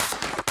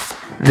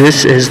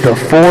This is the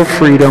For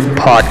Freedom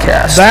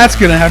Podcast. That's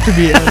going to have to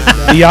be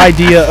the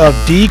idea of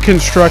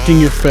deconstructing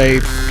your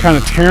faith, kind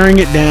of tearing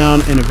it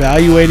down and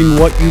evaluating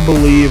what you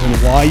believe and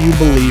why you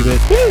believe it.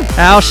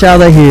 How shall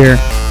they hear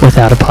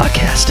without a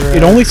podcast?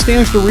 It only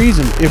stands to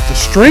reason if the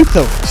strength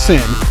of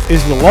sin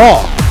is the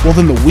law, well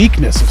then the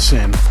weakness of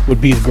sin would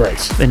be the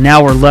grace. And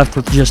now we're left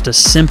with just a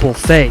simple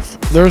faith.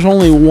 There's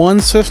only one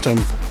system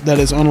that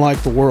is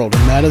unlike the world,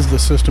 and that is the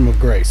system of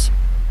grace.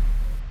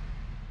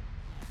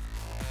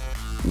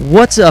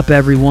 What's up,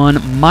 everyone?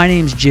 My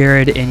name's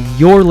Jared, and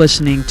you're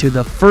listening to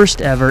the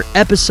first ever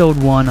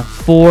Episode 1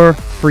 For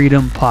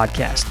Freedom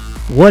Podcast.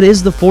 What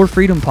is the For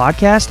Freedom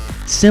Podcast?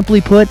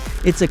 Simply put,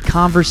 it's a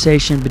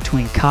conversation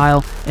between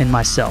Kyle and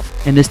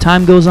myself. And as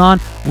time goes on,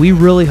 we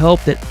really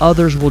hope that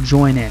others will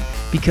join in,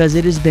 because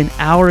it has been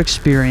our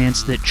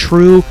experience that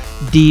true,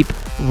 deep,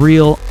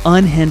 real,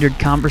 unhindered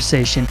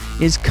conversation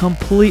is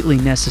completely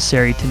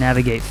necessary to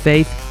navigate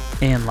faith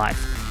and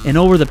life. And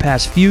over the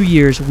past few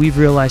years, we've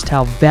realized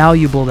how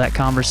valuable that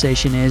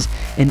conversation is,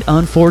 and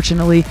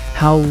unfortunately,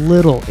 how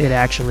little it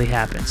actually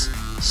happens.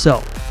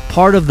 So,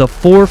 part of the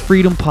For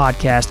Freedom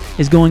Podcast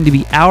is going to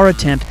be our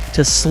attempt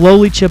to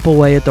slowly chip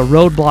away at the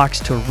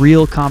roadblocks to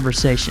real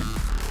conversation.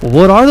 Well,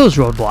 what are those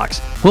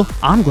roadblocks? Well,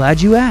 I'm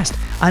glad you asked.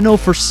 I know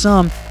for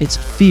some, it's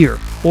fear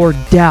or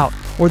doubt,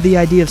 or the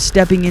idea of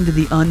stepping into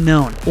the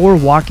unknown, or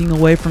walking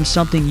away from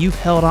something you've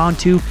held on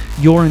to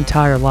your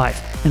entire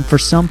life. And for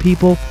some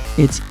people,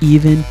 it's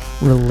even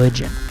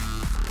religion.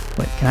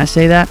 Wait, can I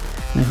say that?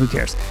 No, who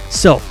cares?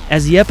 So,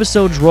 as the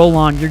episodes roll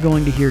on, you're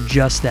going to hear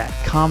just that.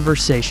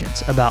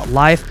 Conversations about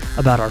life,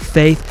 about our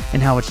faith,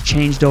 and how it's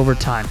changed over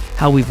time.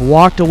 How we've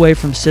walked away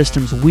from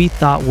systems we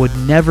thought would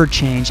never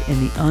change,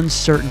 and the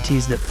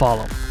uncertainties that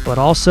follow. But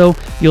also,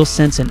 you'll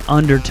sense an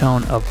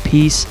undertone of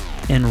peace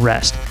and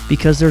rest,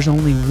 because there's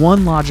only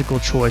one logical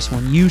choice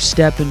when you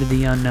step into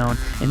the unknown,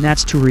 and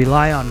that's to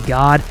rely on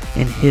God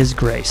and His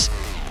grace.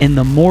 And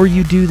the more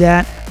you do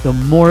that, the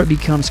more it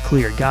becomes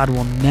clear God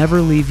will never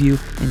leave you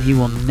and He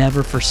will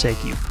never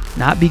forsake you.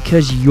 Not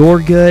because you're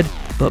good,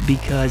 but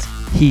because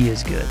He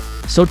is good.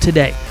 So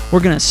today,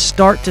 we're going to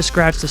start to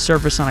scratch the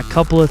surface on a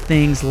couple of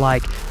things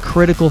like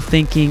critical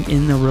thinking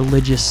in the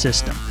religious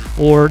system.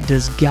 Or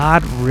does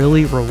God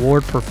really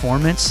reward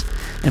performance?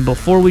 And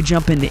before we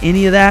jump into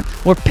any of that,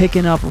 we're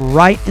picking up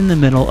right in the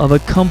middle of a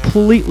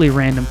completely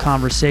random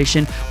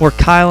conversation where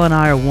Kyle and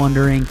I are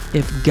wondering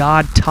if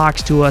God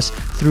talks to us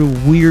through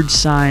weird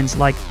signs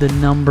like the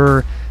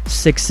number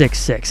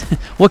 666.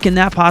 What can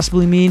that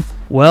possibly mean?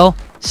 Well,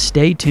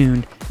 stay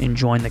tuned and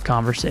join the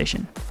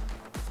conversation.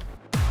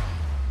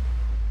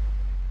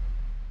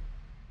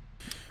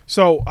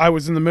 So I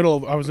was in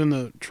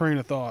the train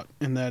of thought,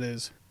 and that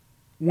is,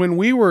 when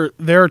we were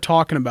there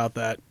talking about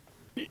that,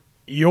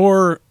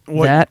 the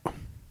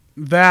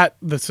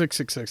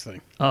 666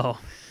 thing. Oh.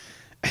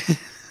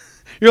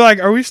 You're like,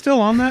 are we still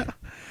on that?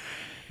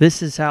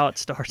 This is how it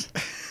starts.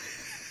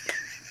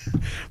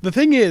 The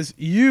thing is,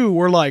 you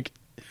were like,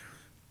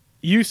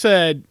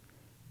 yeah,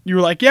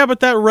 but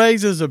that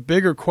raises a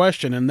bigger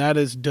question, and that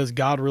is, does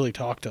God really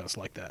talk to us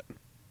like that?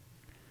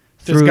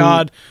 Does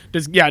God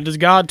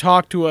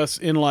talk to us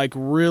in like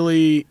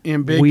really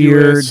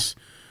ambiguous,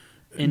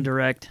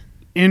 weird,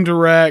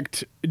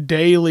 indirect,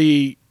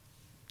 daily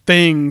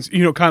things,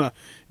 kind of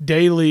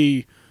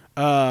daily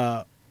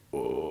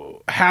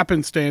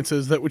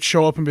happenstances that would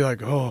show up and be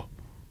like, oh.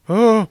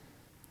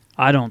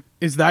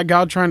 Is that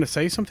God trying to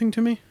say something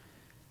to me?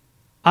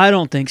 I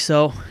don't think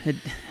so.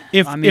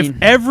 If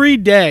every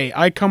day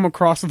I come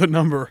across the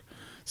number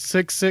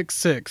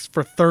 666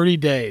 for 30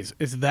 days,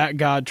 is that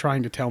God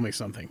trying to tell me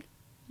something?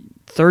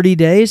 30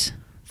 days?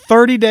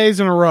 30 days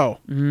in a row.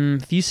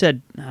 If you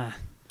said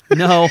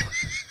no.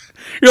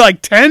 You're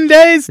like, 10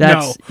 days?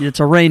 No. It's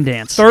a rain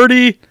dance.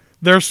 30,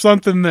 there's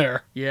something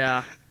there.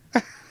 Yeah.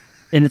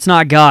 And it's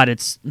not God,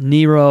 it's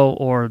Nero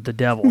or the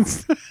devil.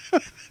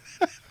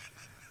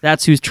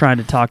 That's who's trying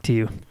to talk to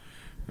you.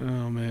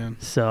 Oh, man.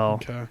 So.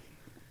 Okay.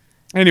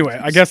 Anyway,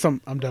 I guess I'm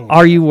done with that.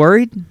 Are you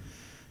worried?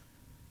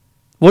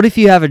 What if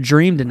you have a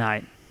dream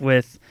tonight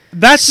with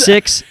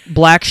 6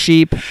 black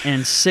sheep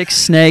and 6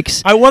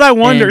 snakes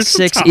and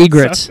 6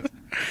 egrets?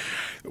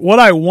 What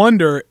I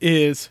wonder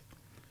is,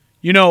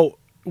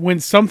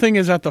 when something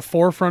is at the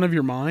forefront of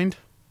your mind,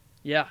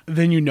 yeah,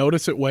 then you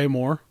notice it way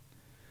more.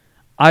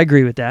 I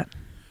agree with that.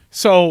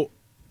 So,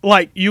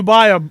 like, you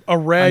buy a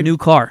new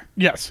car.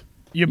 Yes.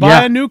 You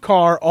buy a new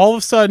car, all of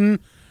a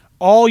sudden,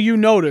 all you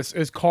notice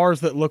is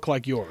cars that look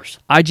like yours.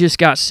 I just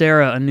got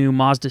Sarah a new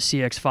Mazda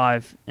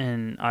CX-5,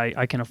 and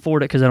I can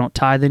afford it because I don't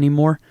tithe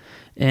anymore.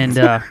 And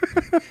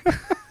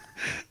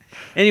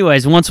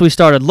anyways, once we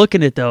started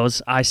looking at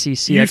those, I see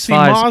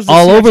CX-5s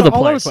all over the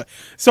place.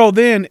 So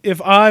then,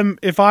 if I'm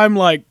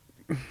like,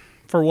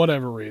 for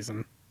whatever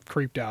reason,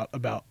 creeped out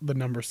about the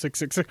number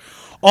 666,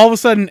 all of a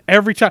sudden,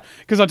 every time,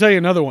 because I'll tell you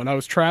another one. I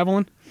was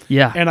traveling,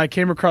 and I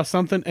came across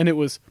something, and it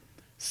was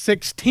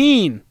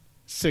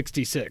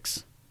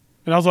 1666,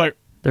 and I was like,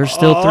 There's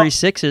still 3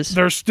 6s.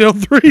 There's still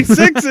 3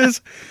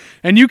 6s,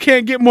 and you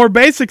can't get more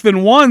basic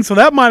than 1, so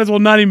that might as well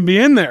not even be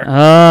in there.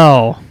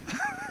 Oh,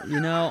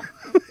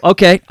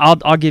 okay,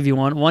 I'll give you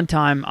one. One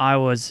time I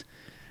was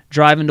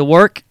driving to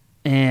work,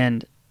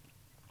 and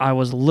I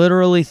was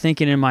literally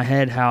thinking in my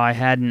head how I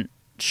hadn't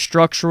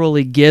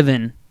structurally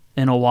given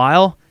in a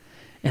while,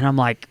 and I'm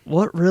like,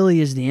 what really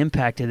is the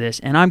impact of this?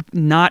 And I'm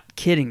not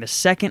kidding. The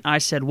second I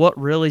said, what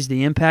really is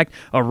the impact,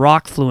 a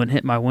rock flew and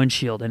hit my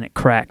windshield, and it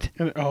cracked.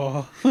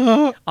 On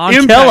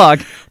Impact.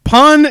 Kellogg.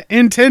 Pun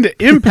intended.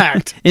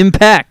 Impact.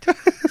 Impact.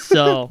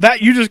 So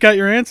that you just got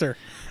your answer.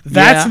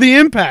 That's the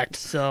impact.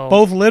 So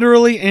both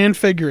literally and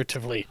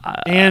figuratively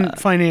and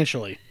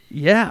financially.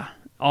 Yeah.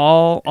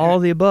 All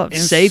of the above.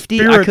 And Safety,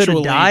 I could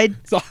have died.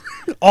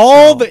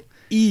 All the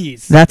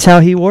ease. That's how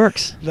he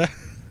works.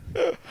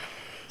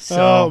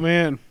 Oh,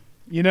 man.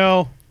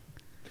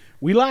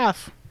 We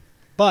laugh,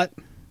 but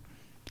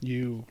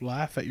you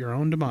laugh at your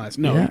own demise.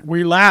 No,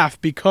 we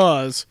laugh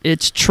because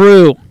it's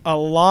true. A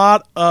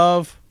lot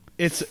of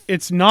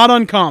it's not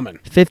uncommon.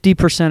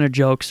 50% of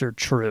jokes are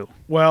true.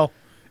 Well,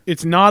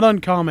 it's not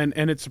uncommon,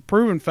 and it's a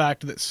proven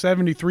fact that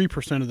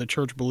 73% of the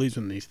church believes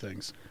in these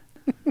things.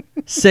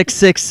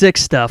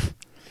 666 stuff.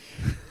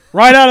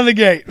 Right out of the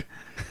gate.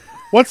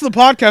 What's the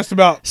podcast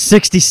about?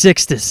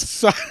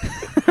 66s.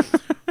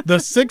 The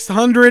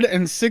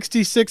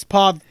 666th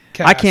podcast.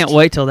 I can't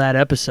wait till that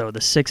episode, the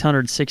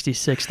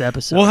 666th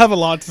episode. We'll have a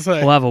lot to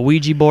say. We'll have a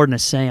Ouija board and a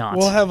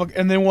seance.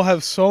 And then we'll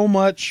have so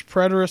much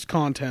preterist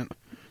content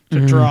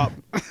to drop.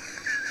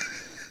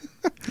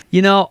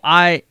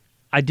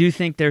 I do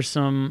think there's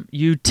some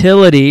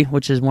utility,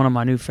 which is one of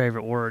my new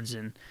favorite words,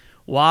 and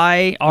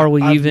why are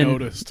we I've even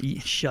noticed.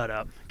 Shut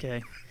up,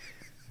 okay.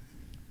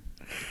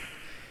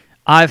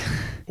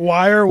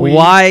 Why are we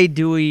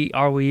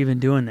even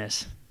doing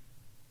this?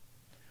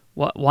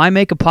 Why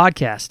make a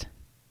podcast?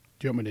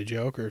 Do you want me to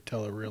joke or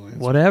tell a real answer?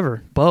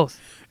 Whatever, both.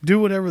 Do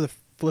whatever the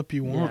flip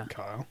you want,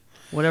 Kyle.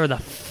 Whatever the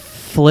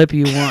flip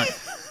you want.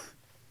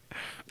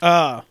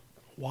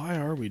 Why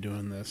are we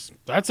doing this?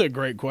 That's a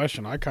great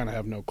question. I kind of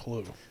have no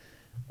clue.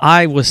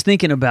 I was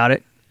thinking about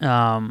it,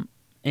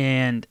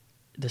 and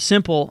the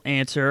simple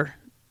answer,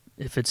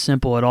 if it's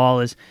simple at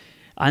all, is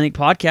I think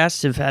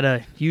podcasts have had a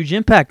huge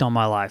impact on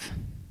my life.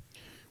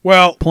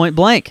 Well, point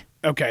blank.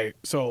 Okay,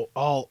 so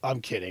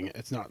I'm kidding.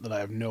 It's not that I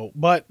have no,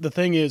 but the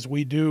thing is,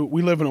 we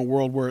live in a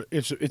world where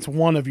it's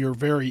one of your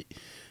very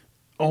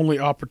only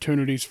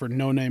opportunities for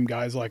no-name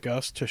guys like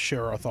us to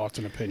share our thoughts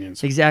and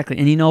opinions. Exactly,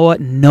 and you know what?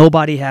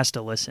 Nobody has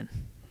to listen.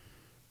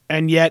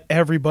 And yet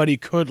everybody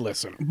could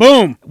listen.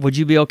 Boom. Would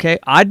you be okay?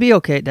 I'd be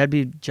okay. That'd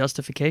be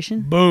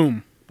justification.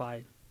 Boom.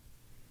 By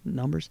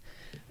numbers.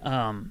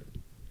 I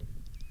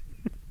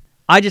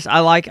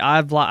like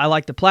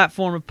the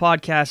platform of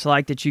podcasts. I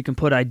like that you can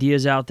put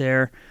ideas out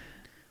there.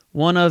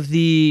 One of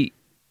the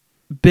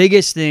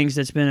biggest things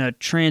that's been a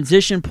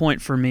transition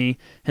point for me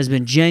has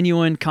been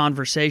genuine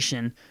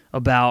conversation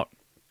about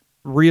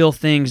real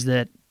things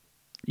that,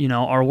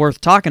 are worth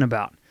talking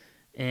about.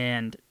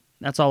 And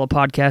that's all a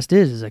podcast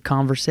is a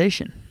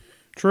conversation.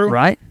 True.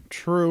 Right?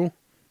 True.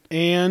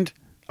 And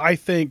I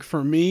think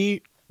for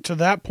me, to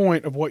that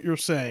point of what you're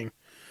saying,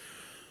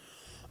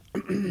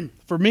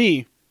 for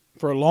me,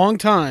 for a long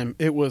time,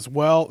 it was,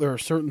 there are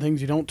certain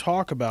things you don't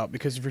talk about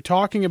because if you're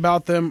talking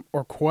about them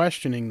or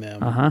questioning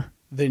them,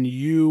 then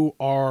you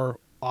are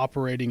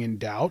operating in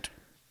doubt.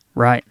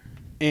 Right.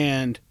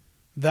 And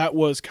that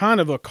was kind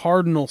of a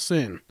cardinal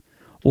sin.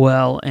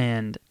 Well,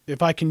 and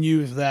if I can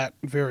use that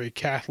very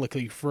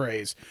Catholicly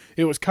phrase,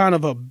 it was kind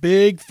of a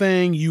big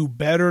thing you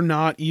better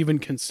not even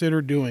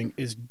consider doing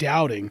is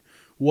doubting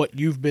what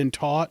you've been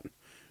taught.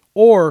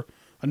 Or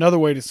another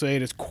way to say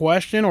it is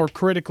question or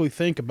critically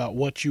think about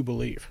what you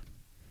believe.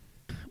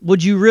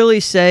 Would you really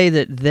say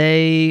that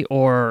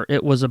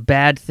it was a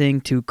bad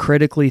thing to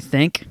critically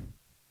think?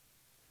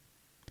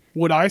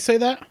 Would I say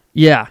that?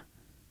 Yeah.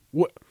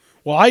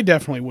 Well, I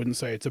definitely wouldn't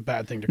say it's a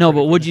bad thing to No,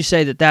 but would you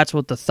say that that's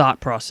what the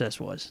thought process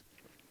was?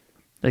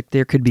 Like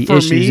there could be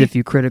issues if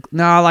you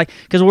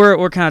because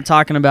we're kind of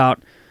talking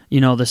about,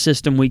 the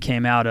system we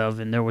came out of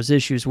and there was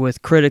issues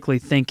with critically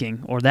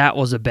thinking or that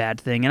was a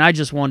bad thing. And I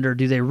just wonder,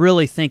 do they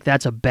really think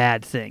that's a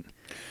bad thing?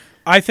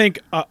 I think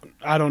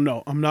I don't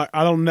know.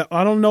 I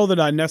don't know that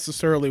I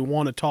necessarily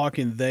want to talk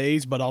in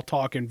theys, but I'll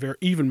talk in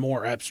even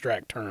more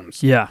abstract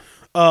terms. Yeah.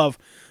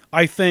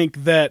 I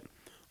think that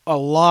a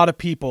lot of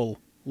people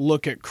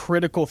look at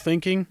critical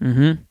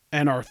thinking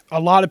and a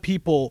lot of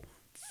people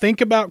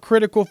think about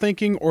critical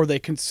thinking or they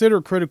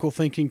consider critical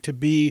thinking to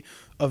be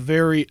a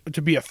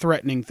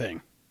threatening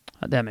thing.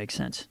 That makes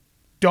sense.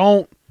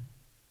 Don't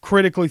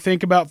critically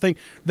think about things.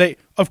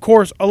 Of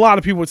course, a lot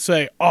of people would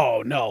say,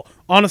 oh, no.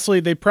 Honestly,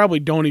 they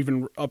probably don't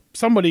even...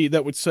 somebody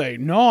that would say,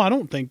 no, I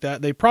don't think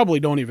that, they probably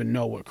don't even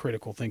know what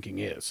critical thinking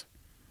is.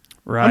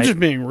 Right. I'm just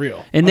being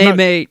real. And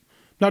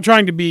not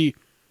trying to be...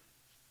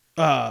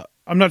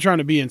 I'm not trying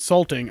to be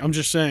insulting. I'm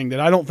just saying that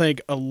I don't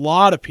think a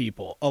lot of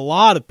people...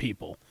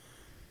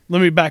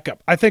 Let me back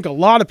up. I think a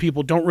lot of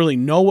people don't really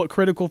know what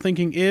critical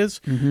thinking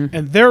is,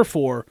 and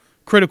therefore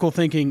critical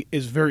thinking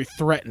is very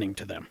threatening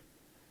to them.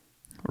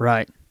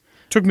 Right.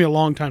 Took me a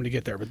long time to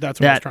get there, but that's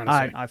what I was trying to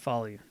say. I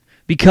follow you.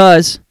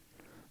 Because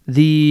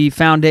the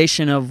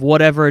foundation of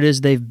whatever it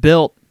is they've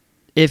built,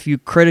 if you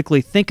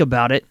critically think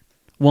about it,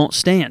 won't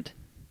stand.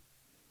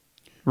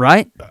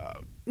 Right?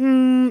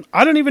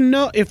 I don't even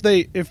know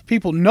if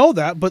people know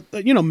that, but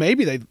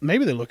maybe they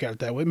look at it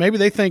that way. Maybe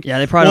they think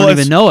they probably don't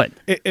even know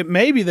it.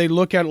 Maybe they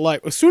look at it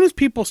like as soon as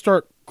people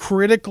start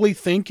critically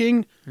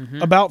thinking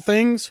about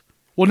things,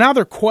 well, now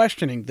they're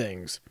questioning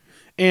things,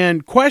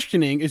 and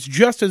questioning is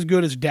just as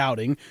good as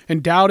doubting.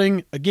 And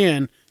doubting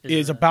again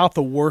is about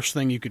the worst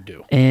thing you could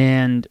do.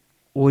 And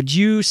would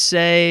you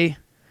say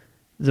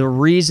the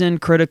reason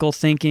critical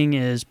thinking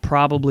is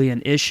probably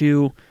an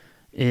issue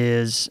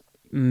is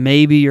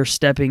maybe you're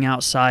stepping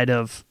outside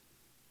of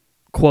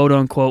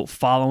quote-unquote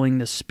following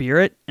the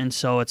Spirit, and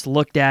so it's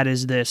looked at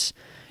as this,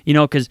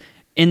 because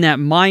in that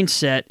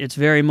mindset, it's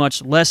very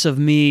much less of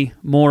me,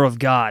 more of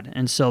God.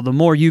 And so the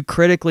more you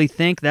critically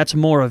think, that's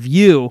more of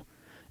you,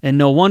 and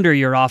no wonder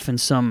you're often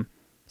some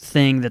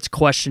thing that's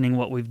questioning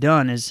what we've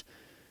done is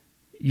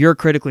you're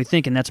critically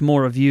thinking that's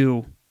more of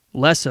you,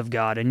 less of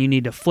God, and you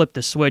need to flip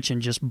the switch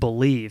and just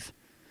believe.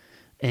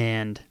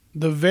 And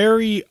the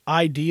very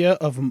idea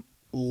of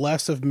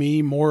less of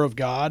me, more of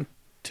God,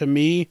 to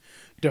me,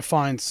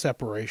 defines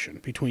separation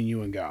between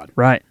you and God.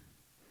 Right.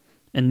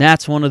 And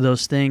that's one of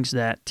those things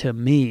that, to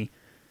me,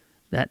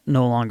 that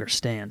no longer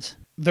stands.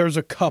 There's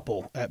a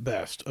couple, at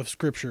best, of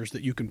scriptures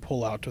that you can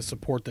pull out to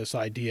support this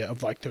idea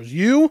of there's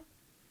you,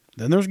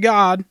 then there's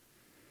God.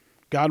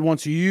 God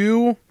wants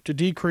you to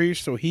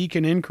decrease so he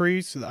can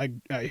increase. I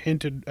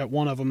hinted at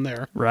one of them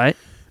there. Right.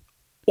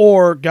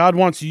 Or God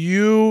wants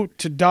you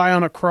to die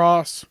on a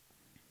cross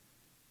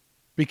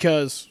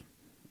because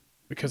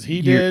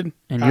he did.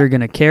 And you're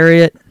going to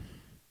carry it.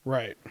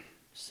 Right.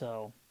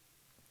 So,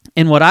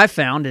 and what I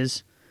found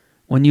is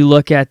when you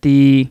look at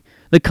the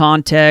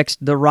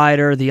context, the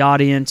writer, the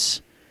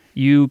audience,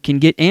 you can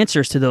get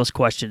answers to those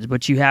questions,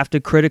 but you have to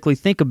critically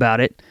think about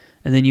it,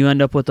 and then you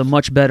end up with a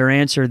much better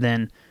answer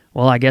than,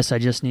 well, I guess I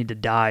just need to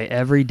die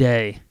every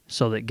day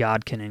so that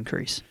God can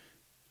increase.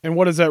 And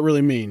what does that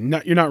really mean?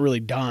 You're not really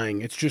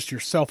dying. It's just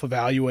you're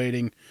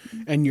self-evaluating,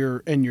 and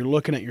you're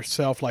looking at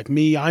yourself like,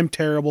 me, I'm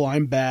terrible,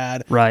 I'm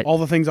bad. Right. All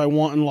the things I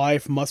want in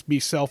life must be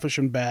selfish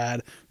and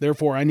bad.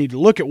 Therefore, I need to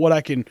look at what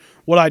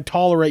I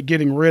tolerate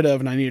getting rid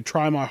of, and I need to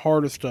try my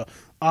hardest to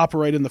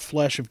operate in the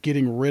flesh of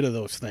getting rid of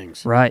those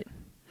things. Right.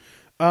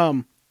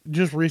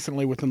 Just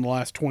recently, within the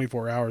last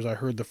 24 hours, I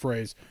heard the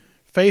phrase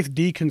faith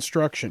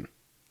deconstruction.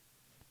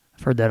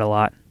 I've heard that a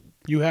lot.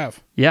 You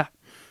have? Yeah.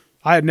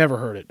 I had never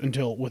heard it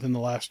until within the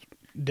last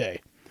day.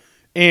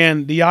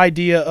 And the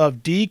idea of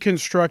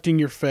deconstructing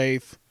your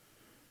faith,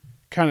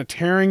 kind of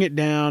tearing it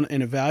down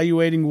and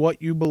evaluating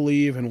what you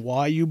believe and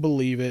why you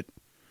believe it.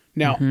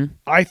 Now,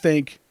 I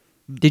think...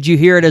 Did you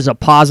hear it as a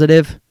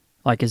positive?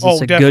 Like, is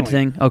this a definitely. good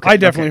thing? Okay. I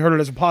definitely heard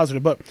it as a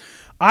positive, but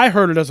I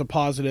heard it as a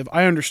positive.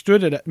 I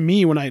understood it.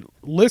 When I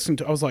listened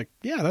to it, I was like,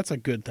 yeah, that's a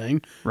good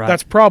thing. Right.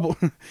 That's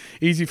probably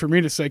easy for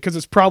me to say because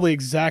it's probably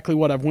exactly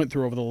what I've went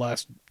through over the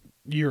last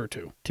year or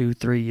two.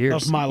 2-3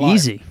 years. Of my life.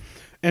 Easy.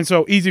 And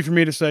so easy for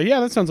me to say, yeah,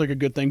 that sounds like a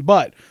good thing.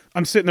 But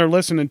I'm sitting there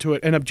listening to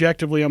it, and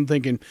objectively I'm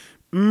thinking,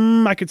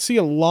 I could see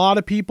a lot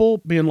of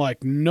people being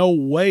like, no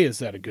way is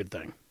that a good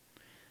thing.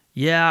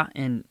 Yeah,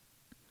 and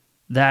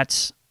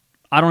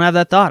I don't have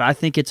that thought. I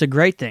think it's a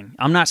great thing.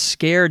 I'm not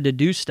scared to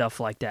do stuff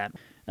like that.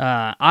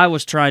 I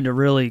was trying to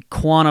really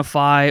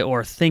quantify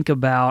or think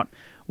about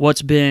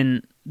what's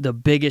been the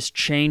biggest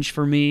change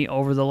for me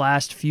over the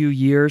last few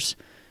years.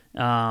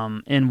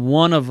 And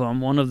one of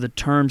the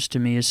terms to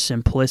me is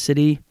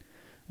simplicity.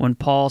 When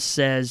Paul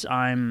says,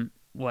 I'm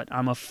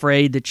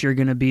afraid that you're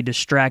going to be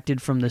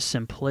distracted from the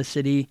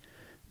simplicity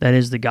that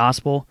is the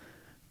gospel.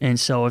 And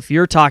so if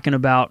you're talking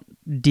about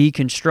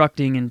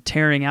deconstructing and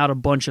tearing out a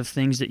bunch of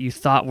things that you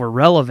thought were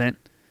relevant,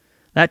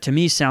 that to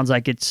me sounds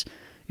like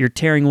you're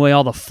tearing away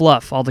all the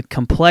fluff, all the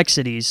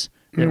complexities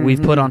that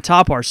we've put on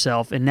top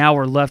ourselves, and now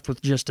we're left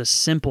with just a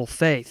simple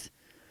faith,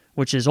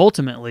 which is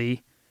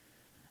ultimately,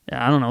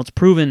 I don't know, it's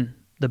proven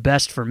the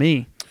best for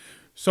me.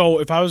 So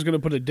if I was going to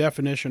put a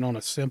definition on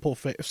a simple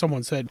faith, if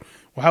someone said,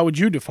 well, how would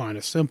you define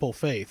a simple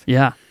faith?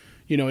 Yeah.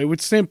 It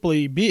would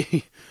simply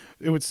be,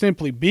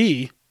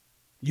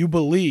 you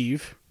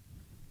believe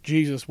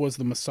Jesus was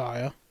the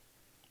Messiah.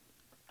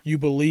 You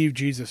believe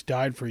Jesus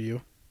died for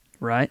you.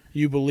 Right.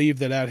 You believe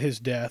that at his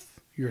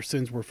death, your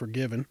sins were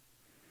forgiven.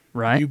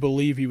 Right. You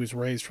believe he was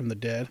raised from the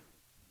dead.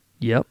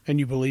 Yep. And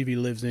you believe he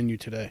lives in you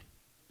today.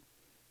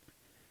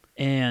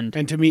 And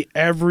to me,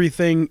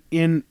 everything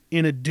in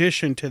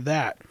addition to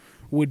that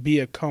would be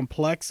a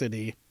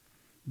complexity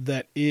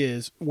that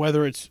is,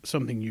 whether it's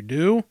something you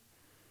do,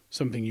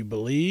 something you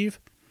believe.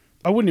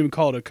 I wouldn't even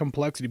call it a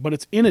complexity, but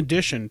it's in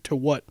addition to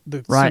what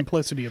the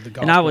simplicity of the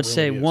gospel is. And I would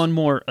say one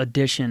more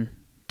addition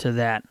to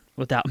that,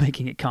 without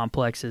making it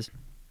complex, is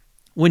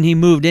when he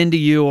moved into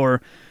you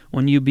or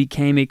when you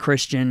became a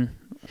Christian,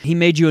 he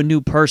made you a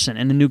new person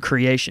and a new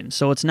creation.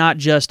 So it's not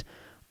just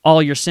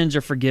all your sins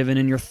are forgiven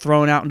and you're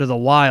thrown out into the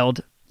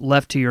wild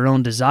left to your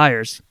own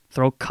desires,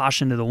 throw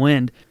caution to the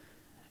wind.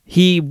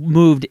 He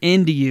moved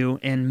into you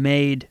and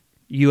made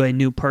you a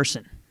new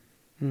person.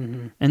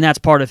 Mm-hmm. And that's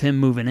part of him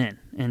moving in.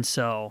 And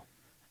so,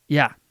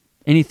 yeah,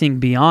 anything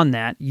beyond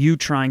that, you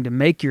trying to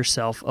make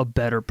yourself a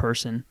better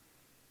person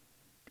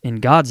in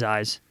God's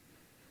eyes,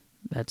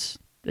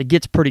 it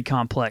gets pretty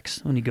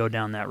complex when you go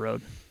down that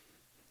road.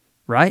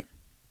 Right?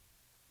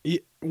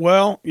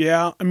 Well,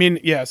 yeah. I mean,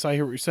 yes, I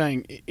hear what you're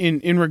saying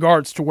in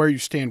regards to where you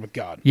stand with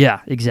God.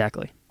 Yeah,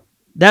 exactly.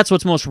 That's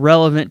what's most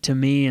relevant to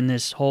me in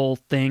this whole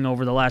thing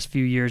over the last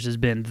few years has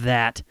been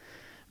that,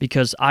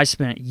 because I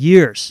spent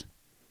years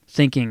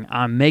thinking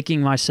I'm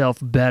making myself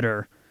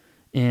better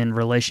in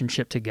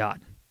relationship to God.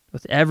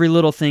 With every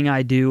little thing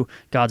I do,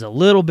 God's a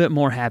little bit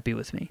more happy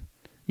with me.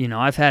 You know,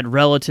 I've had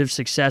relative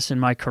success in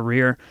my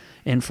career,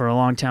 and for a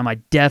long time I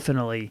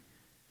definitely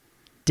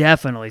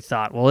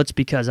thought, well, it's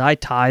because I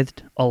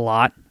tithed a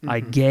lot. Mm-hmm. I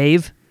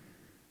gave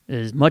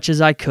as much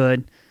as I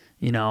could,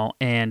 you know,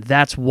 and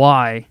that's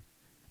why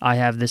I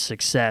have this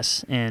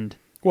success. And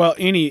well,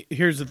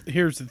 here's the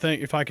thing.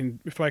 If I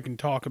can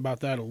talk about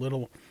that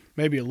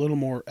maybe a little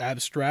more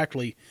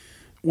abstractly,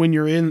 when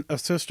you're in a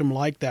system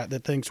like that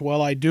thinks,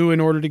 well, I do in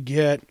order to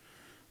get.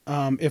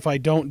 If I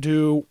don't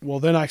do, well,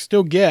 then I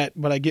still get,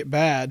 but I get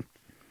bad.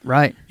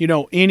 Right. You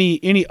know,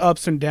 any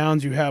ups and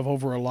downs you have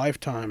over a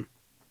lifetime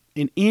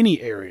in any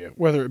area,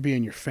 whether it be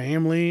in your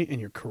family, in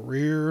your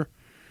career,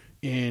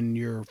 in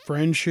your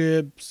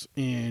friendships,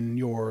 in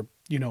your,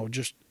 you know,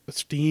 just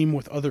esteem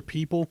with other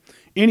people,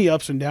 any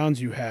ups and downs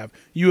you have,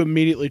 you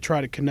immediately try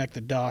to connect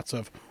the dots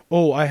of,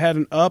 oh, I had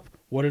an up,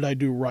 what did I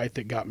do right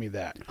that got me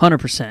that?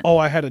 100%. Oh,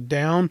 I had a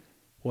down,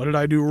 what did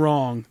I do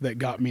wrong that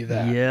got me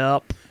that?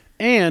 Yep.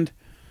 And,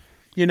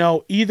 you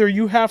know, either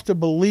you have to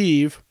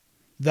believe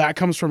that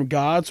comes from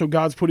God, so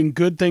God's putting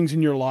good things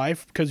in your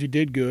life because you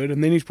did good,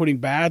 and then he's putting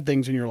bad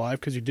things in your life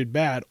because you did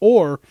bad,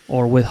 or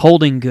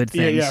withholding good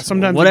things. Yeah,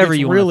 sometimes whatever it gets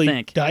you really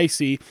want to think.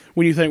 Dicey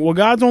when you think, well,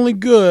 God's only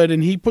good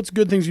and he puts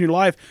good things in your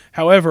life.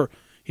 However,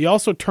 he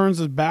also turns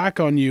his back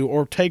on you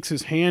or takes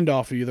his hand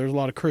off of you. There's a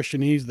lot of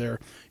Christianese there.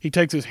 He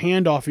takes his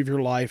hand off of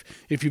your life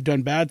if you've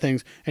done bad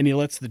things, and he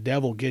lets the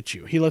devil get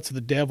you. He lets the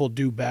devil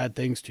do bad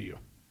things to you.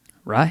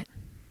 Right.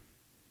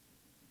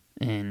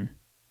 And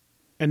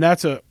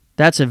that's a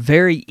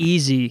very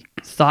easy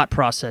thought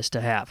process to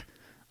have.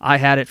 I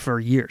had it for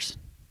years.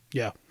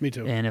 Yeah, me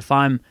too. And if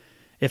I'm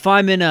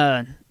in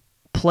a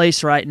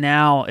place right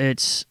now,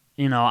 it's,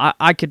 you know,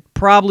 I could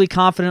probably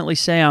confidently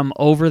say I'm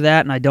over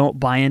that, and I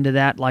don't buy into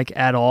that like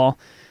at all.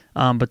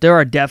 But there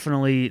are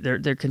definitely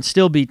there can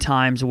still be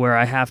times where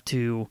I have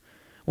to,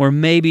 where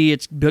maybe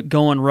it's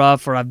going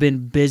rough, or I've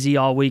been busy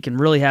all week and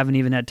really haven't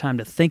even had time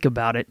to think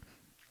about it.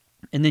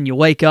 And then you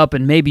wake up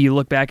and maybe you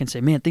look back and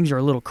say, man, things are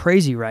a little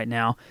crazy right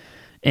now.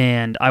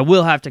 And I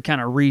will have to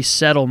kind of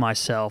resettle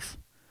myself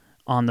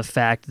on the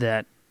fact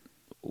that,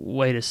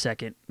 wait a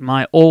second,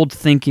 my old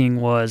thinking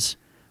was,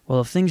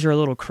 well, if things are a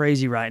little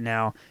crazy right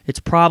now, it's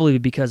probably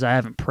because I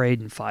haven't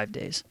prayed in 5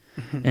 days.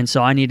 And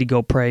so I need to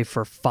go pray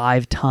for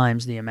 5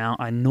 times the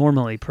amount I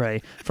normally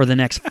pray for the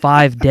next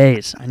 5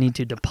 days. I need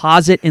to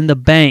deposit in the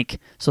bank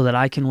so that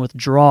I can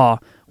withdraw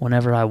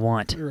whenever I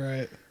want.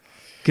 Right.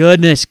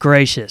 Goodness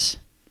gracious.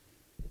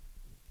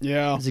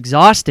 Yeah. It's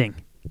exhausting.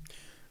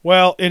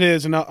 Well, it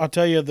is, and I'll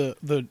tell you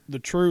the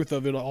truth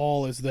of it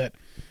all is that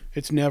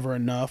it's never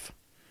enough,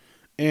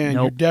 and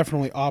Nope. you're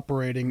definitely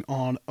operating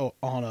on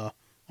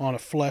a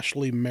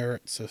fleshly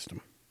merit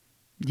system.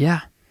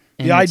 Yeah.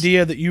 And The it's-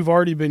 idea that you've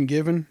already been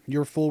given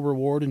your full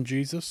reward in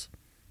Jesus,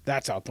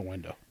 that's out the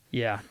window.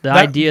 Yeah. The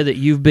idea that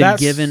you've been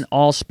that's- given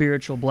all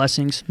spiritual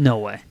blessings, no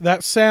way.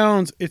 It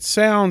sounds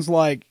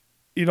like,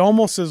 it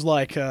almost is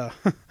like,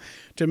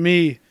 to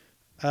me,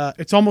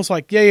 it's almost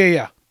like,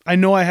 yeah. I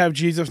know I have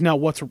Jesus now.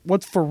 What's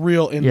for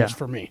real in this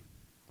for me?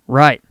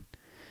 Right.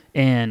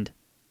 And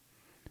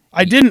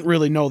I didn't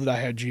really know that I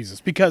had Jesus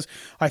because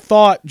I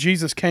thought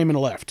Jesus came and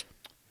left.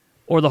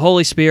 or the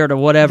Holy Spirit or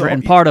whatever. No,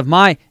 And part of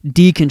my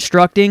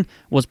deconstructing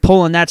was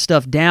pulling that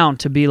stuff down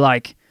to be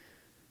like,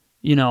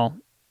 you know,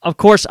 of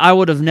course I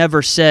would have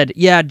never said,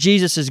 yeah,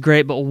 Jesus is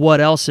great, but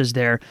what else is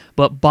there?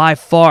 But by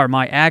far,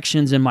 my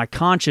actions and my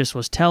conscience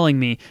was telling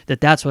me that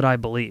that's what I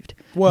believed.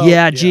 Well,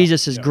 yeah,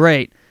 Jesus is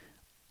great.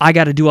 I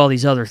got to do all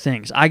these other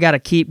things. I got to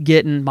keep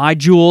getting my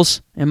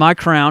jewels and my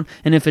crown.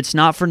 And if it's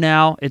not for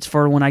now, it's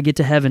for when I get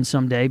to heaven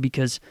someday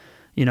because,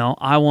 you know,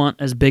 I want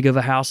as big of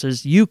a house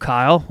as you,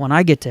 Kyle, when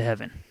I get to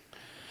heaven.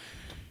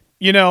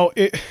 You know,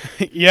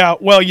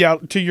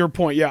 to your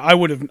point, I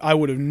would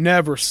have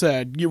never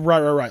said,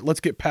 right.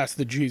 Let's get past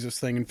the Jesus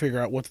thing and figure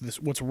out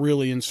what's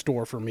really in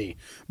store for me.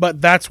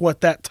 But that's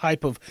what that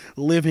type of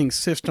living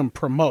system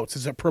promotes.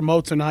 Is it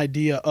promotes an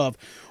idea of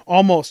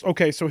almost,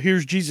 okay, so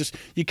here's Jesus.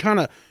 You kind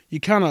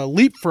of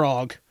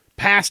leapfrog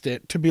past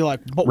it to be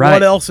like, but Right.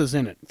 what else is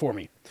in it for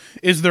me?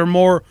 Is there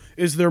more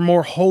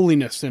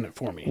holiness in it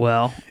for me?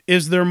 Well,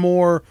 Is there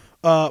more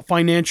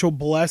financial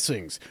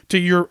blessings?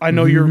 I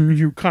know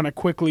you kind of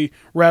quickly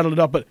rattled it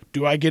up, but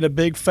do I get a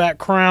big fat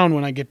crown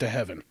when I get to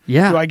heaven?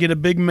 Yeah. Do I get a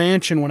big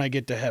mansion when I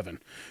get to heaven?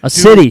 a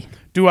city.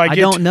 I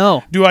don't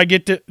know. Do I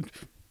get to,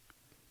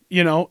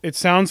 it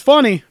sounds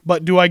funny,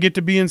 but do I get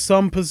to be in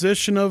some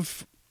position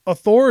of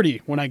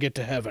authority when I get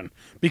to heaven?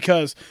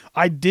 Because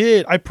I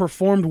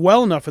performed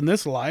well enough in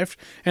this life,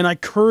 and I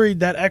curried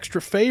that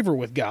extra favor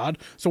with God.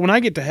 So when I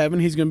get to heaven,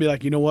 he's going to be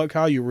like, you know what,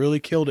 Kyle, you really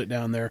killed it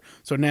down there.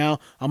 So now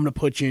I'm going to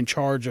put you in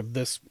charge of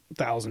this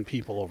 1,000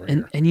 people over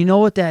here. And you know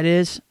what that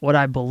is? What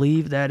I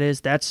believe that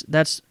is?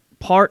 That's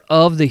part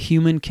of the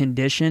human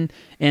condition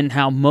and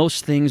how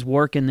most things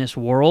work in this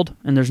world.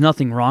 And there's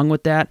nothing wrong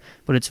with that,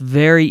 but it's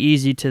very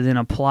easy to then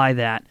apply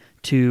that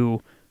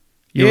to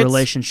your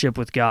relationship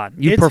with God.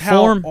 You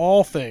perform how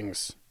all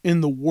things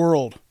in the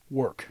world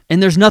work.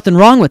 And there's nothing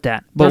wrong with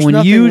that. But There's when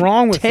nothing you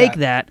wrong with take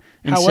that. that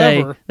and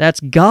However, say that's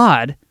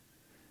God,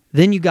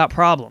 then you got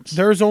problems.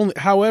 There's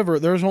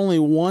only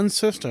one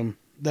system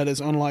that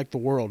is unlike the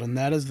world, and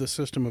that is the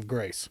system of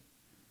grace.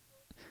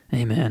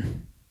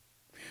 Amen.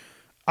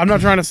 I'm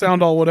not trying to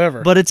sound all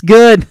whatever. But it's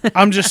good.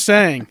 I'm just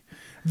saying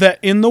that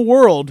in the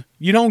world,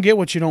 you don't get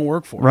what you don't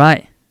work for.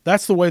 Right.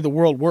 That's the way the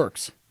world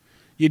works.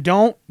 You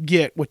don't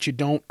get what you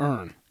don't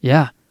earn.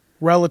 Yeah.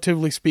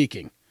 Relatively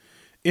speaking.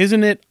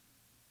 Isn't it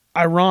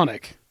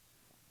ironic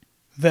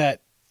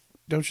that,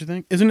 don't you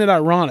think? Isn't it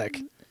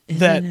ironic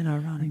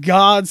that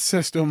God's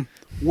system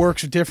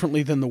works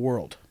differently than the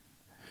world?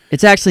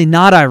 It's actually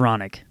not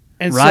ironic.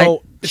 And right?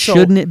 so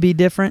shouldn't it be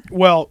different?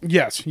 Well,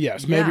 yes.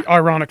 Maybe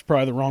ironic's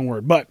probably the wrong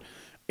word, but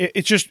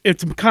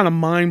it's kind of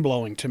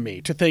mind-blowing to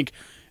me to think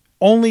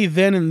only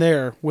then and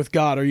there with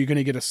God are you going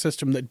to get a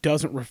system that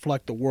doesn't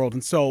reflect the world.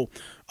 And so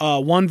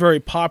one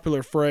very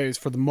popular phrase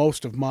for the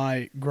most of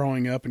my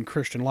growing up in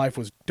Christian life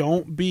was,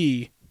 don't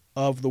be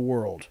of the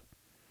world.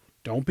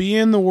 Don't be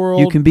in the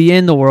world. You can be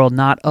in the world,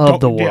 not of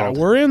the world. Yeah,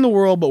 we're in the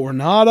world, but we're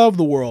not of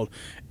the world.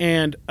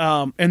 And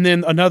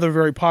then another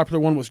very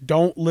popular one was,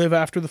 don't live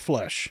after the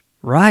flesh.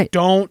 Right.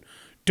 Don't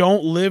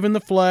live in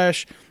the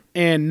flesh.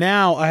 And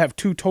now I have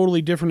two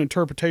totally different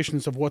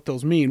interpretations of what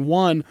those mean.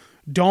 One,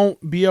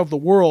 don't be of the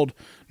world.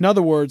 In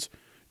other words,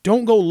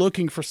 don't go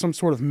looking for some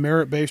sort of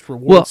merit-based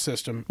reward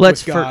system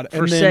with God.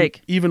 For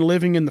sake. Even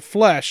living in the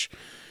flesh,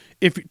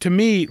 to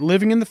me,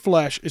 living in the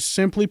flesh is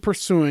simply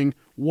pursuing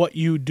what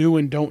you do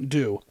and don't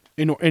do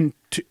in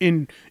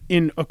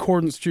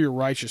accordance to your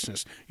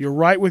righteousness. You're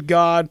right with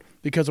God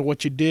because of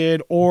what you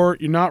did, or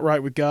you're not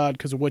right with God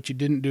because of what you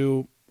didn't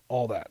do,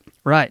 all that.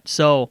 Right.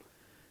 So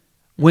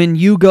when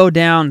you go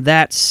down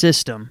that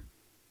system,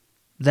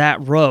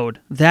 that road,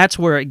 that's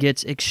where it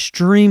gets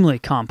extremely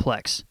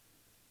complex.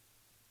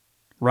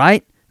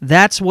 Right?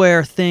 That's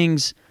where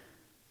things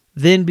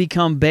then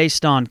become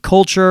based on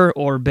culture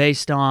or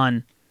based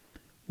on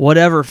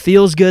whatever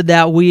feels good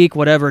that week,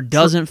 whatever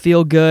doesn't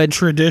feel good.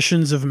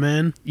 Traditions of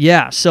men.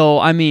 Yeah, so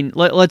I mean,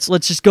 let's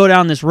just go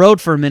down this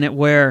road for a minute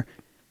where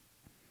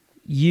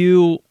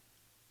you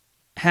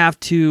have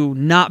to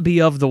not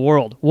be of the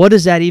world. What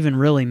does that even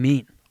really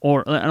mean?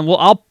 Or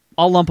I'll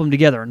lump them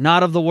together.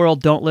 Not of the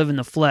world, don't live in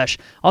the flesh.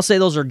 I'll say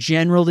those are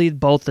generally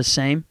both the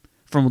same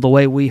from the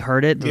way we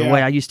heard it, the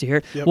way I used to hear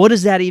it. Yep. What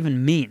does that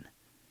even mean?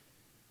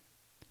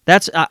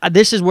 That's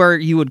this is where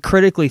you would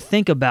critically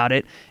think about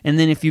it, and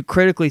then if you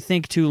critically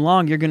think too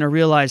long, you're going to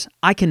realize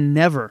I can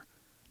never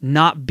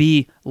not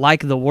be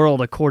like the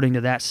world according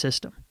to that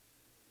system.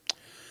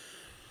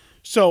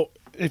 So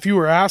if you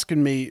were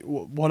asking me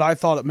what I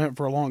thought it meant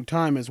for a long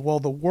time is, well,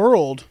 the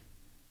world,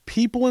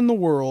 people in the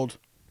world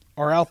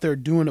are out there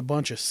doing a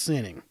bunch of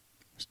sinning.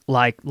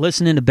 Like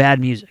listening to bad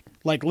music.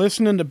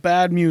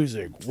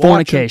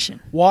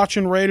 Fornication.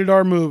 Watching rated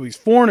R movies.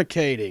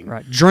 Fornicating.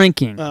 Right.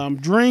 Drinking.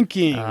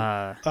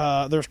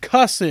 There's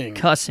cussing.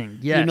 Cussing,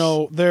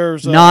 yes.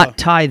 There's... not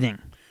tithing.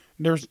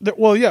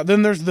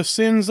 Then there's the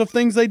sins of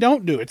things they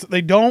don't do.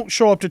 They don't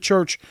show up to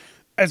church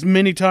as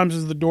many times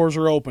as the doors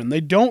are open.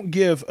 They don't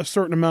give a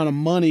certain amount of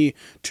money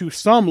to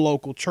some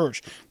local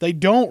church. They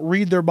don't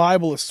read their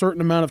Bible a certain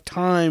amount of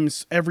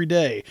times every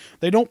day.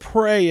 They don't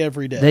pray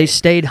every day. They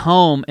stayed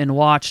home and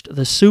watched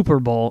the Super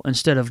Bowl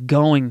instead of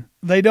going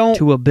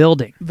to a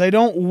building. They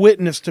don't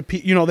witness to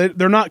people.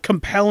 They're not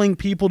compelling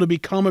people to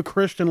become a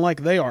Christian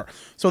like they are.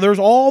 So there's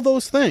all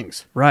those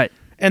things. Right.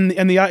 And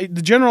the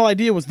general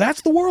idea was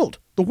that's the world.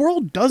 The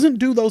world doesn't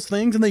do those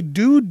things, and they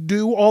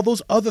do all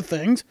those other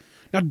things.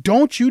 Now,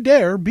 don't you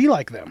dare be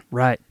like them.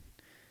 Right.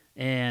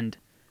 And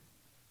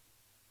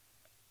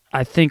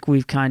I think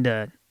we've kind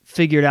of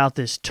figured out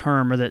this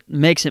term, or that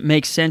makes it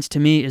make sense to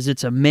me, is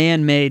it's a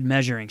man-made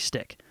measuring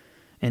stick.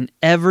 And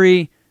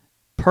every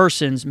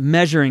person's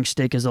measuring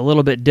stick is a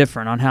little bit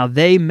different on how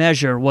they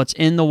measure what's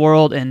in the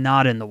world and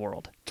not in the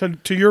world.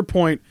 To your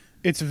point,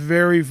 it's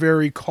very,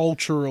 very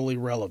culturally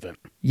relevant.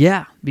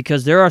 Yeah,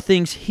 because there are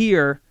things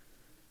here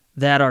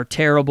that are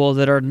terrible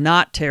that are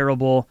not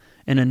terrible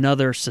in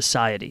another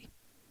society.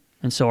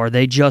 And so are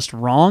they just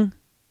wrong?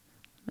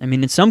 I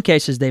mean, in some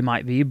cases they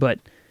might be, but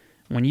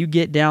when you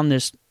get down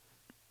this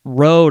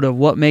road of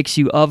what makes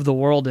you of the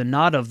world and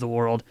not of the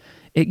world,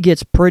 it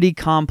gets pretty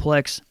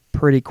complex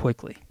pretty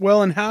quickly.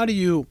 Well, and how do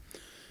you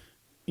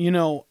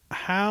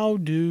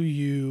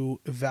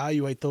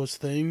evaluate those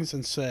things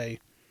and say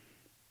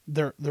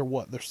they're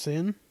what? They're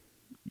sin?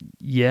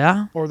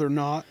 Yeah. or they're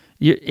not.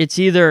 It's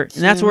either,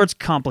 and that's Sin. where it's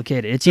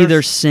complicated. It's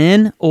either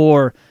sin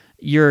or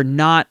you're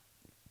not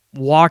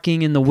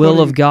walking in the will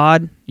of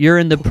God. You're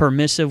in the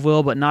permissive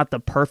will, but not the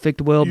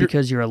perfect will,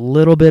 because you're a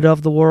little bit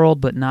of the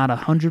world, but not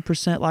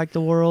 100% like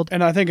the world.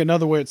 And I think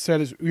another way it's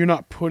said is you're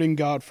not putting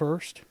God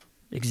first.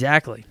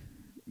 Exactly.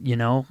 You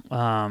know,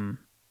 And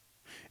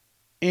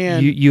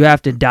you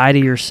have to die to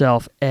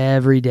yourself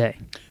every day.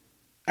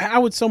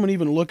 how would someone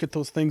even look at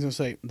those things and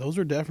say, those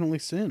are definitely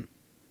sin?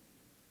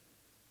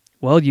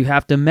 Well, you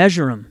have to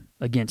measure them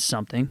against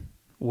something,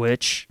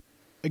 which...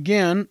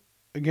 Again,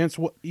 against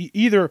what?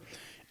 Either,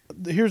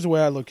 here's the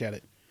way I look at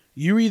it.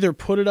 You either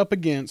put it up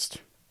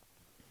against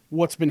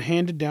what's been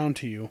handed down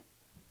to you,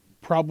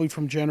 probably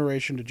from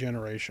generation to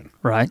generation.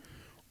 Right.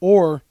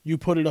 Or you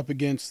put it up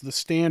against the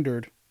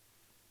standard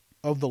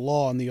of the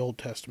law in the Old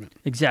Testament.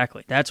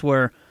 Exactly. That's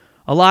where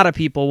a lot of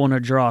people want to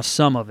draw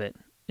some of it,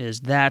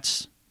 is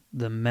that's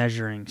the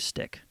measuring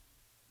stick,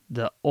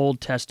 the Old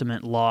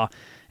Testament law.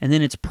 And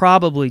then it's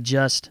probably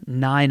just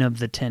 9 of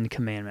the 10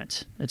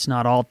 commandments. It's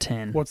not all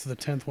 10. What's the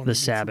 10th one? The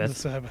Sabbath. The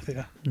Sabbath,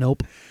 yeah.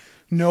 Nope.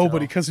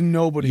 Nobody, because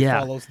nobody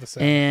Yeah. follows the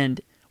Sabbath.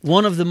 And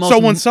one of the most... So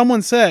when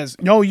someone says,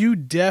 no, you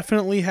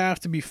definitely have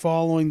to be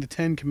following the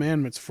 10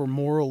 commandments for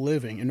moral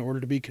living in order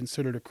to be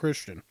considered a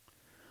Christian,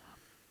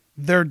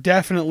 they're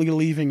definitely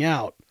leaving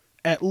out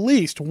at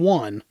least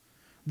one,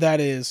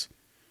 that is,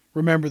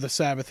 remember the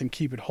Sabbath and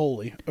keep it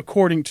holy,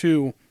 according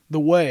to the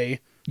way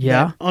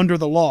that under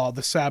the law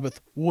the Sabbath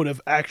would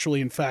have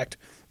actually, in fact,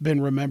 been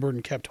remembered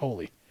and kept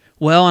holy.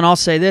 Well, and I'll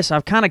say this,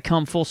 I've kind of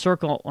come full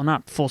circle, well,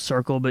 not full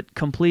circle, but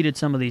completed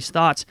some of these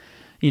thoughts,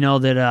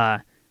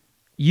 that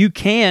you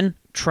can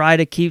try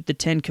to keep the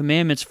 10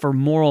 commandments for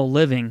moral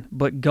living,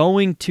 but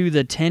going to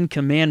the 10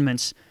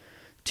 commandments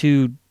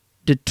to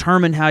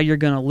determine how you're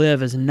going to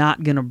live is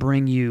not going to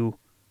bring you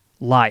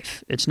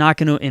life. It's not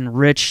going to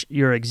enrich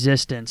your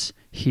existence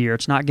here.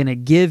 It's not going to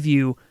give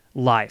you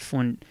life.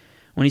 When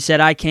he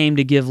said, I came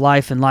to give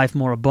life and life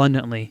more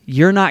abundantly,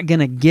 you're not going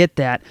to get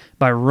that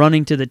by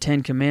running to the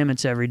 10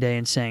 commandments every day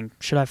and saying,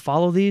 should I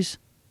follow these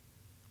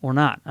or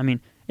not? I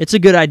mean, it's a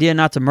good idea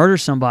not to murder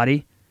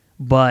somebody,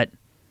 but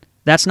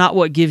that's not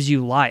what gives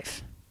you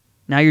life.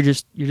 Now you're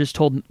just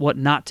told what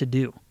not to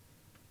do.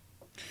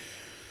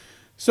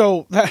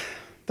 So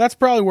that's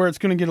probably where it's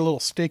going to get a little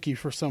sticky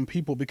for some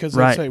people, because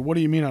they Right. say, what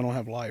do you mean I don't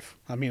have life?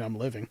 I mean, I'm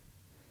living.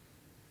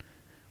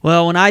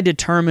 Well, when I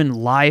determine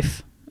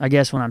life, I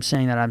guess when I'm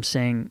saying that, I'm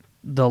saying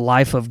the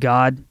life of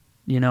God,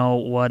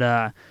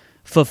 what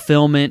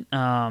fulfillment,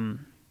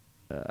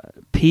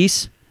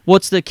 peace.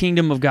 What's the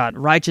kingdom of God?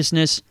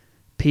 Righteousness,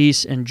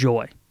 peace, and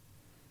joy.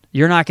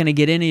 You're not going to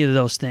get any of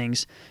those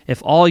things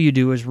if all you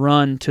do is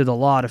run to the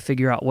law to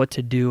figure out what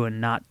to do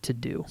and not to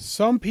do.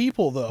 Some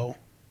people, though,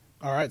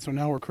 all right, so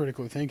now we're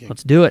critically thinking.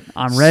 Let's do it.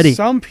 I'm ready.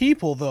 Some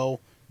people,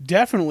 though,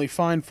 definitely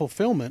find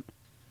fulfillment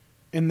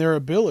in their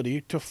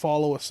ability to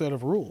follow a set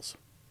of rules.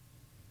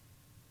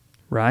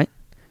 Right?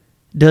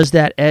 Does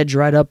that edge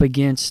right up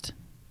against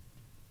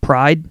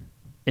pride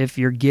if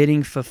you're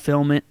getting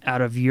fulfillment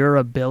out of your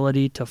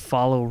ability to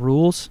follow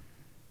rules?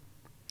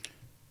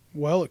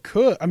 Well, it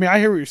could. I mean, I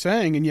hear what you're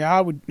saying, and yeah,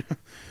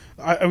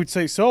 I would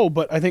say so,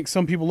 but I think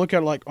some people look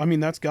at it like, I mean,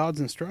 that's God's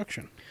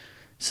instruction.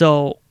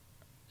 So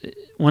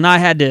when I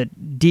had to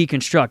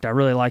deconstruct, I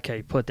really like how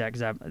you put that,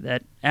 because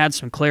that adds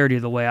some clarity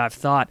to the way I've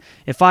thought.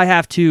 If I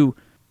have to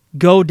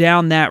go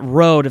down that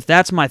road, if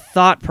that's my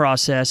thought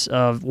process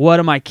of what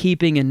am I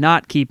keeping and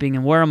not keeping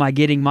and where am I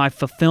getting my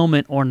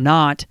fulfillment or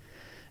not,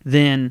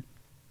 then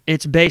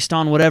it's based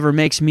on whatever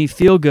makes me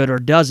feel good or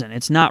doesn't.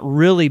 It's not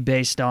really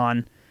based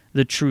on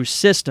the true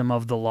system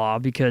of the law,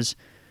 because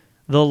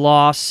the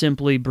law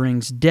simply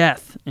brings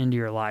death into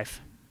your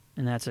life.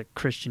 And that's a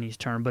Christianese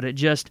term, but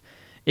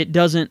it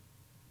doesn't,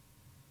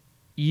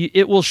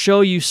 it will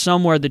show you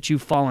somewhere that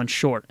you've fallen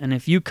short. And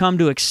if you come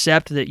to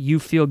accept that you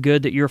feel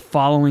good that you're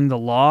following the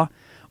law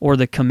or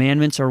the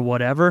commandments or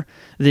whatever,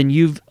 then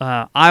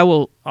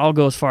I'll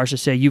go as far as to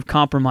say you've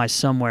compromised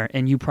somewhere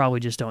and you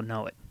probably just don't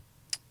know it.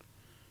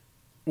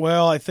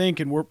 Well, I think,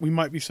 and we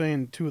might be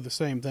saying two of the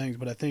same things,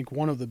 but I think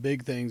one of the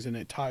big things, and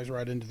it ties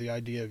right into the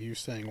idea of you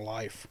saying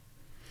life,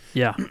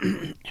 Yeah.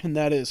 and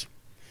that is,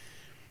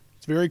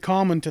 it's very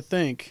common to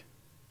think,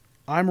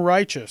 I'm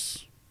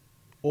righteous,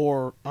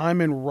 or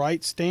I'm in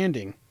right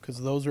standing,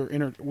 because those are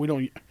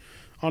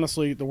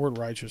honestly, the word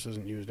righteous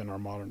isn't used in our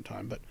modern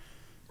time, but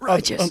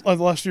Righteous.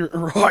 Unless you're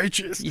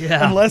righteous.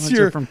 Yeah. Unless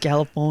you're from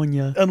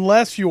California.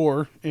 Unless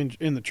you're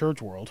in the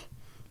church world.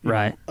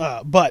 Right.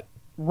 But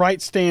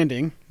right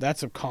standing,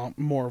 that's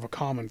more of a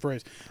common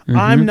phrase.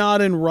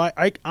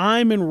 Mm-hmm.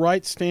 I'm in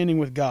right standing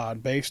with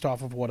God based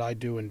off of what I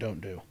do and don't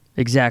do.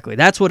 Exactly.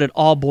 That's what it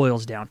all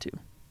boils down to.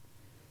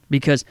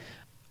 Because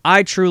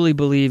I truly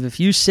believe if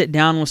you sit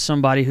down with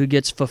somebody who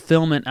gets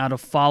fulfillment out of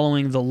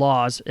following the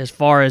laws as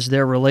far as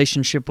their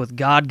relationship with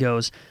God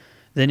goes,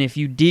 then if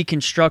you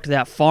deconstruct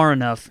that far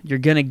enough, you're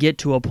going to get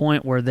to a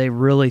point where they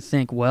really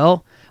think,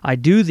 well, I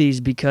do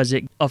these because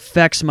it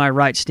affects my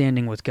right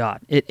standing with God.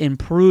 It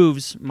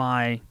improves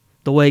the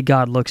way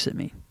God looks at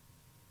me.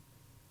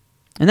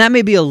 And that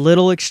may be a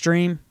little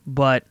extreme,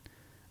 but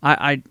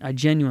I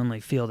genuinely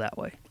feel that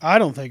way. I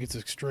don't think it's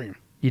extreme.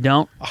 You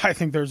don't? I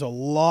think there's a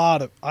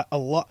lot.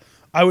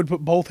 I would put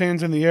both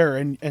hands in the air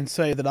and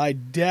say that I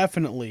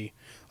definitely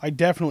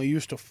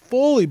used to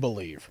fully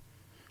believe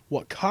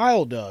what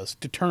Kyle does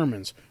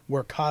determines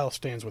where Kyle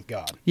stands with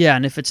God. Yeah,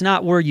 and if it's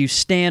not where you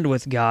stand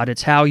with God,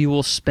 it's how you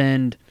will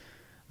spend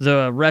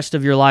the rest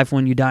of your life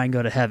when you die and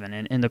go to heaven,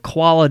 and the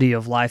quality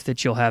of life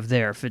that you'll have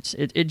there. If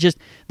it just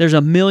there's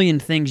a million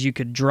things you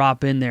could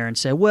drop in there and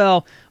say,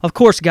 well, of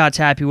course God's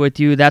happy with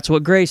you. That's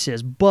what grace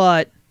is.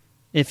 But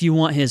if you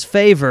want His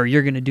favor,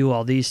 you're going to do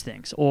all these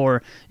things.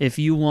 Or if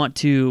you want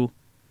to,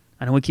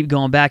 I know we keep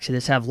going back to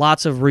this, have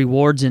lots of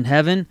rewards in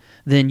heaven,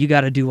 then you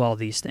got to do all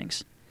these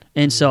things.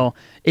 And so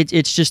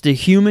it's just a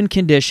human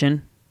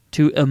condition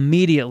to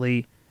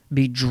immediately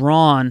be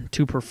drawn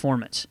to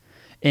performance.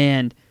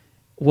 And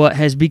what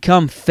has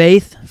become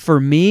faith for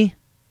me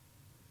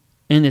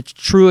in its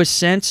truest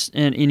sense,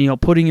 and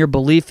putting your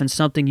belief in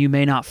something you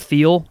may not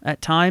feel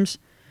at times,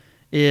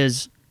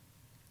 is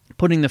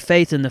putting the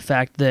faith in the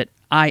fact that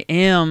I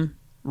am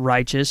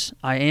righteous,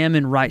 I am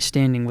in right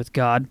standing with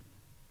God,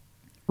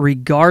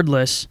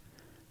 regardless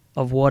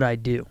of what I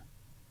do.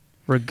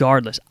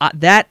 Regardless.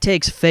 That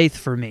takes faith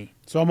for me.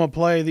 So I'm going to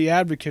play the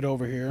advocate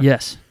over here.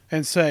 Yes.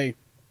 And say,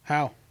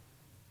 how?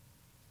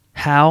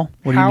 How?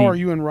 What do you mean? How are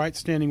you in right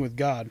standing with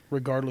God,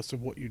 regardless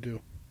of what you do?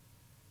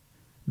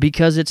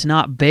 Because it's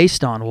not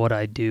based on what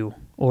I do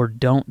or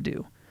don't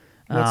do.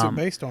 What's it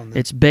based on then?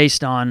 It's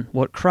based on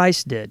what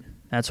Christ did.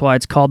 That's why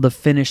it's called the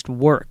finished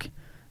work.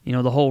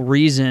 The whole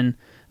reason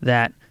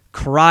that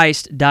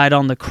Christ died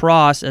on the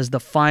cross as the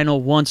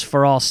final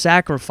once-for-all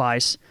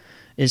sacrifice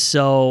is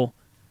so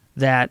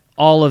that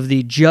all of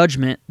the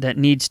judgment that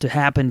needs to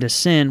happen to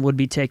sin would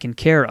be taken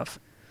care of.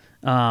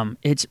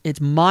 It's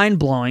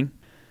mind-blowing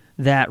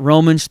that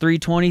Romans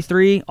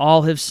 3:23,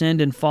 all have sinned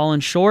and fallen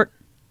short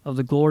of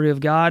the glory of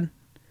God.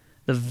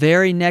 The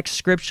very next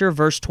scripture,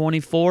 verse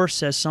 24,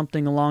 says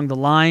something along the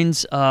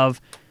lines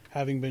of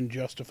having been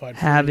justified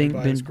freely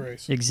by His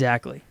grace.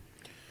 Exactly.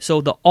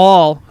 So the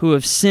all who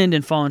have sinned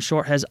and fallen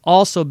short has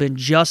also been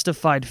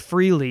justified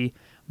freely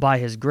by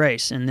His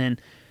grace. And then,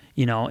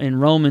 in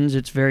Romans,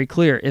 it's very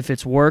clear. If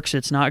it's works,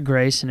 it's not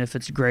grace, and if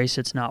it's grace,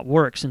 it's not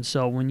works. And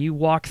so when you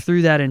walk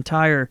through that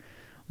entire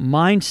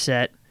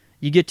mindset,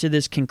 you get to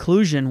this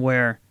conclusion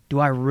where, do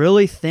I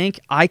really think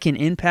I can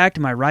impact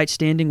my right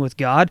standing with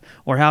God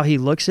or how He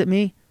looks at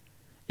me?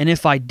 And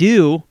if I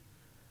do,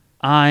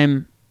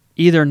 I'm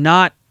either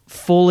not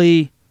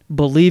fully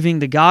believing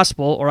the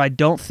gospel, or I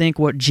don't think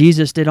what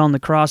Jesus did on the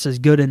cross is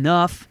good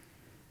enough.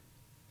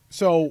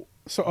 So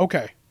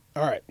okay.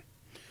 All right.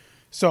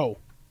 So,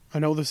 I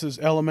know this is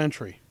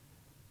elementary,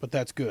 but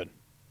that's good.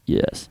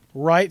 Yes.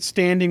 Right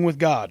standing with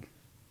God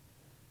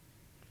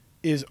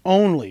is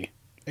only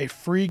a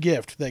free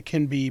gift that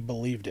can be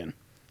believed in.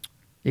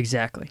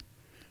 Exactly.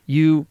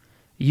 You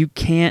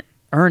can't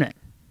earn it.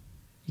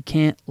 You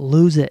can't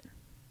lose it.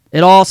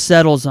 It all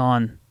settles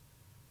on,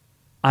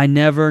 I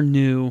never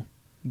knew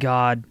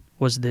God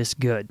was this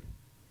good.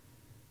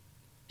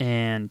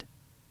 And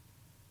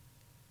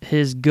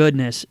His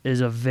goodness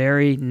is a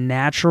very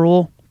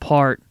natural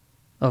part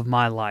of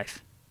my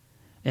life.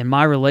 And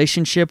my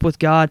relationship with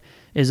God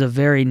is a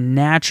very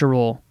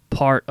natural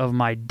part of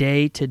my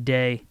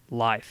day-to-day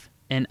life.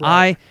 And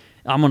right.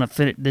 I'm going to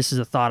finish. This is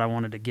a thought I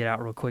wanted to get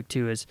out real quick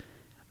too, is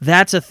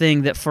that's a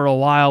thing that for a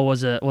while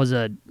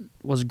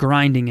was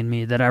grinding in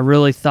me, that I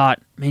really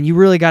thought, man, you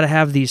really got to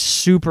have these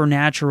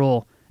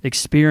supernatural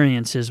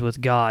experiences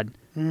with God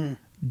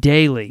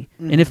daily.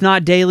 And if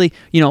not daily,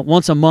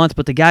 once a month,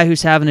 but the guy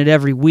who's having it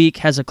every week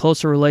has a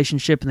closer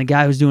relationship than the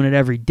guy who's doing it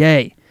every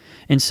day.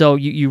 And so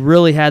you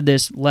really had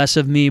this less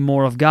of me,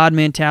 more of God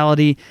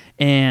mentality.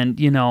 And,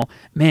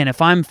 man,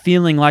 if I'm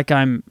feeling like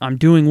I'm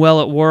doing well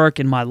at work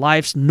and my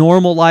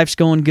normal life's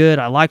going good,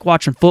 I like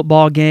watching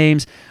football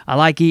games, I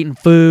like eating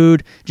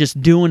food, just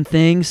doing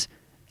things,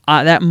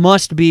 that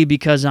must be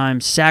because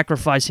I'm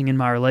sacrificing in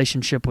my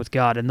relationship with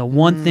God. And the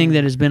one thing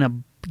that has been a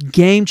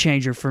game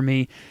changer for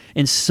me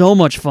and so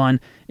much fun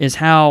is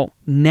how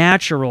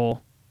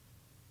natural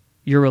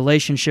your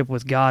relationship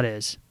with God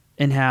is,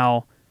 and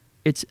how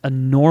it's a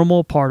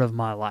normal part of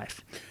my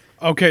life.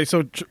 Okay,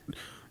 so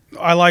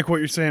I like what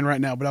you're saying right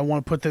now, but I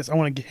want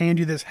to hand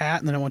you this hat,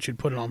 and then I want you to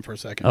put it on for a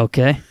second.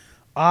 Okay.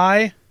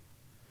 I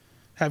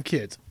have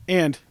kids,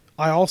 and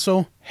I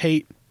also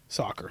hate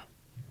soccer.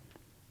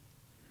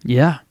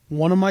 Yeah.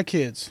 One of my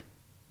kids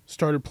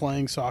started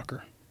playing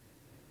soccer,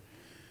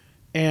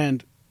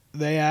 and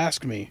they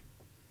asked me,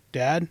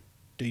 Dad,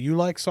 do you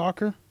like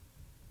soccer?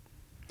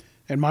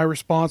 And my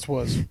response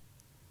was,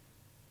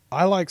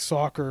 I like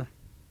soccer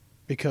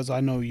because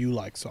I know you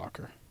like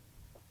soccer.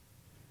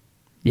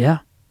 Yeah.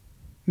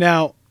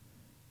 Now,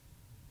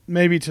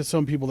 maybe to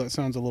some people that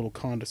sounds a little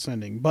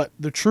condescending, but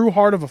the true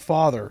heart of a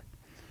father,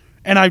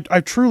 and I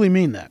truly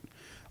mean that,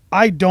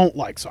 I don't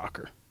like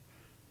soccer.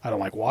 I don't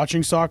like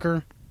watching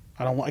soccer.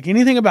 I don't like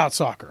anything about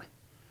soccer.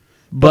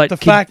 But the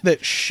fact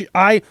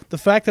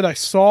that I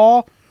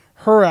saw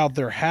her out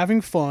there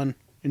having fun,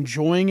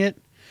 enjoying it,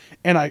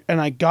 And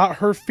I got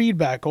her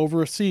feedback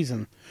over a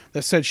season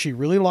that said she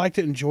really liked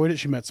it, enjoyed it.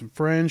 She met some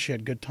friends. She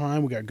had a good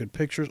time. We got good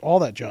pictures, all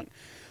that junk.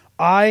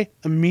 I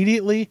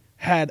immediately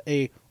had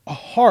a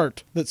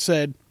heart that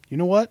said, you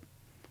know what?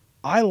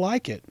 I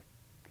like it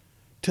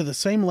to the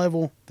same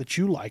level that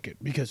you like it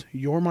because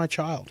you're my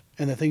child.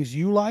 And the things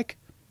you like,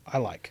 I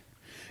like.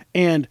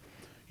 And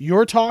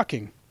you're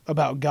talking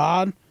about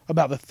God,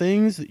 about the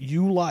things that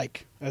you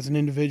like as an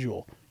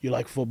individual. You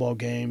like football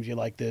games, you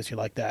like this, you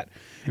like that.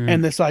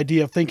 And this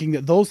idea of thinking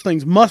that those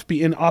things must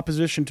be in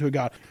opposition to a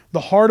God.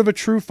 The heart of a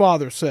true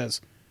father says,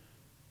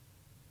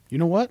 you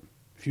know what?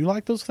 If you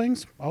like those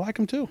things, I like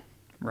them too.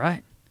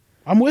 Right.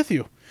 I'm with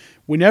you.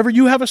 Whenever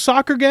you have a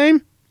soccer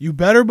game, you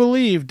better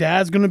believe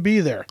Dad's going to be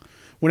there.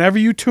 Whenever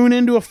you tune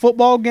into a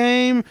football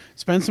game,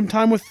 spend some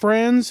time with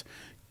friends,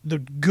 the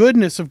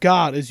goodness of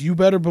God is you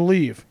better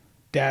believe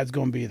Dad's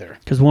going to be there.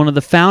 Because one of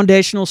the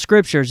foundational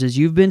scriptures is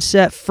you've been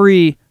set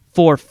free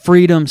for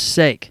freedom's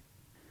sake.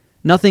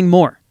 Nothing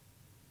more.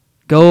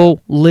 Go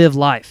live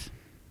life.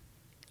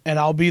 And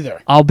I'll be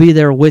there. I'll be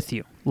there with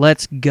you.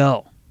 Let's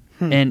go.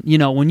 And,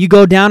 when you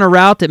go down a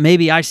route that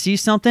maybe I see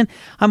something,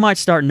 I might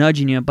start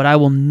nudging you, but I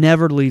will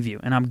never leave you.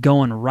 And I'm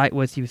going right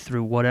with you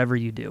through whatever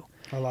you do.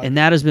 And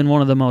that has been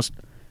one of the most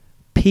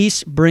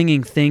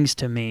peace-bringing things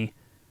to me.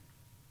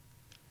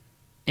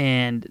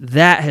 And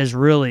that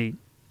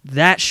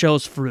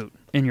shows fruit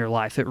in your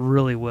life. It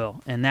really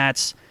will. And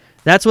that's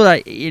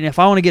what if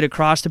I want to get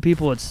across to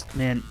people, it's,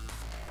 man,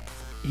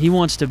 he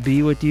wants to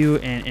be with you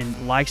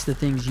and likes the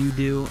things you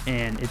do,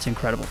 and it's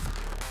incredible.